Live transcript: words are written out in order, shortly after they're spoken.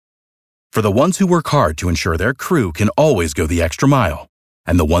For the ones who work hard to ensure their crew can always go the extra mile,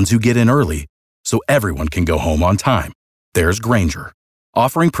 and the ones who get in early so everyone can go home on time, there's Grainger,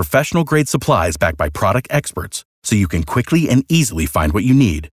 offering professional-grade supplies backed by product experts so you can quickly and easily find what you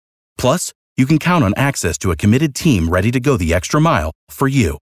need. Plus, you can count on access to a committed team ready to go the extra mile for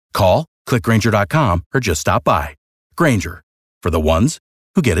you. Call, click Grainger.com, or just stop by. Grainger, for the ones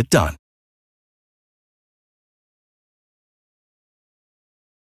who get it done.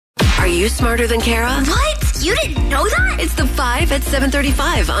 Are you smarter than Kara? What? You didn't know that? It's the 5 at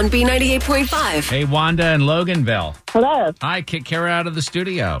 7:35 on B98.5. Hey, Wanda in Loganville. Hello. Hi, kick Kara out of the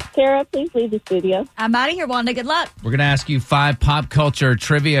studio. Kara, please leave the studio. I'm out of here, Wanda. Good luck. We're going to ask you 5 pop culture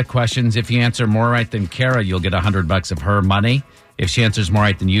trivia questions. If you answer more right than Kara, you'll get $100 of her money. If she answers more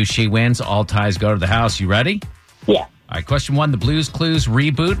right than you, she wins. All ties go to the house. You ready? Yeah. All right, question 1. The Blues Clues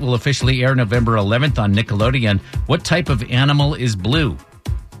reboot will officially air November 11th on Nickelodeon. What type of animal is blue?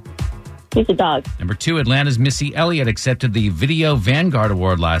 He's a dog. Number 2, Atlanta's Missy Elliott accepted the Video Vanguard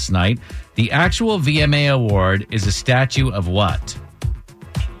Award last night. The actual VMA award is a statue of what?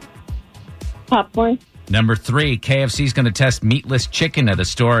 Popcorn. Number 3, KFC is going to test meatless chicken at a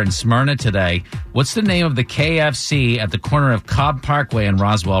store in Smyrna today. What's the name of the KFC at the corner of Cobb Parkway and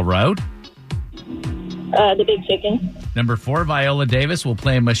Roswell Road? The Big Chicken. Number 4, Viola Davis will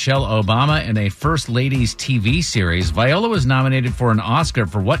play Michelle Obama in a First Ladies TV series. Viola was nominated for an Oscar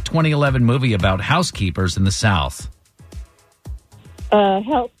for what 2011 movie about housekeepers in the South?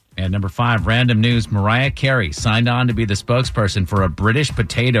 Help. And number 5, random news. Mariah Carey signed on to be the spokesperson for a British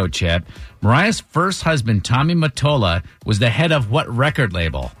potato chip. Mariah's first husband, Tommy Mottola, was the head of what record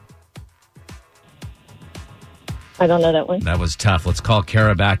label? I don't know that one. That was tough. Let's call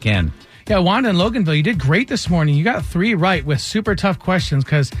Kara back in. Yeah, Wanda and Loganville, you did great this morning. You got 3 right with super tough questions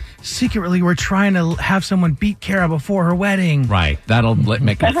because secretly we're trying to have someone beat Kara before her wedding. Right. That'll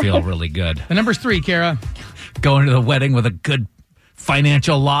make her feel really good. The number's 3, Kara. Going to the wedding with a good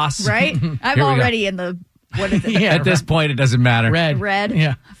financial loss. Right? I'm already in the, what is it? Yeah, At this point, it doesn't matter. Red?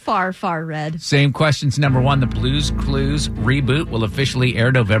 Yeah. Far, far red. Same questions. Number 1, the Blues Clues reboot will officially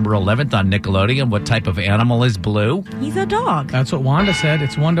air November 11th on Nickelodeon. What type of animal is blue? He's a dog. That's what Wanda said.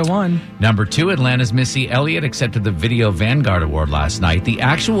 It's 1-1. Number 2, Atlanta's Missy Elliott accepted the Video Vanguard Award last night. The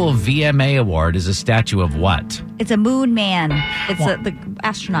actual VMA award is a statue of what? It's a moon man. It's the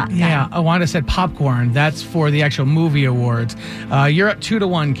astronaut guy. Yeah, Wanda said popcorn. That's for the actual movie awards. You're up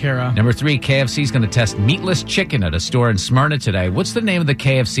 2-1, Kara. Number 3, KFC is going to test meatless chicken at a store in Smyrna today. What's the name of the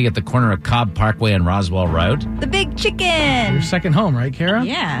KFC at the corner of Cobb Parkway and Roswell Road? The Big Chicken. Your second home, right, Kara?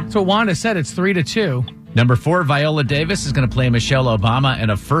 Yeah. That's what Wanda said. It's 3-2. Number 4, Viola Davis is going to play Michelle Obama in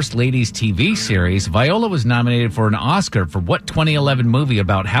a First Ladies TV series. Viola was nominated for an Oscar for what 2011 movie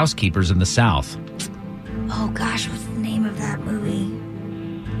about housekeepers in the South? Oh, gosh, what's the name of that movie?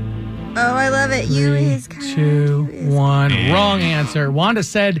 Oh, I love it. 2, 1. Wrong answer. Wanda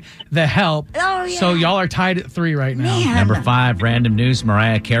said The Help. Oh, yeah. So y'all are tied at 3 right now. Man. Number 5, random news.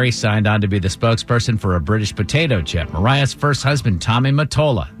 Mariah Carey signed on to be the spokesperson for a British potato chip. Mariah's first husband, Tommy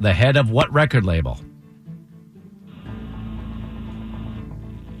Mottola, the head of what record label?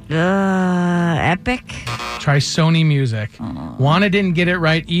 Epic. Try Sony Music. Wanda didn't get it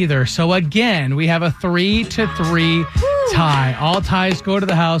right either. So again, we have a 3-3 tie. All ties go to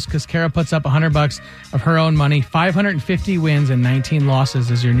the house because Kara puts up $100 of her own money. 550 wins and 19 losses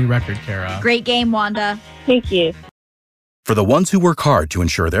is your new record, Kara. Great game, Wanda. Thank you. For the ones who work hard to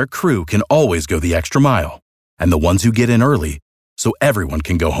ensure their crew can always go the extra mile, and the ones who get in early so everyone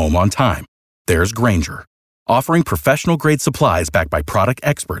can go home on time, there's Grainger, offering professional-grade supplies backed by product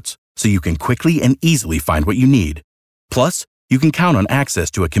experts so you can quickly and easily find what you need. Plus, you can count on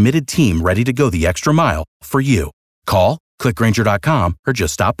access to a committed team ready to go the extra mile for you. Call, click Grainger.com, or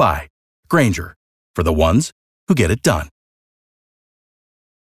just stop by. Grainger, for the ones who get it done.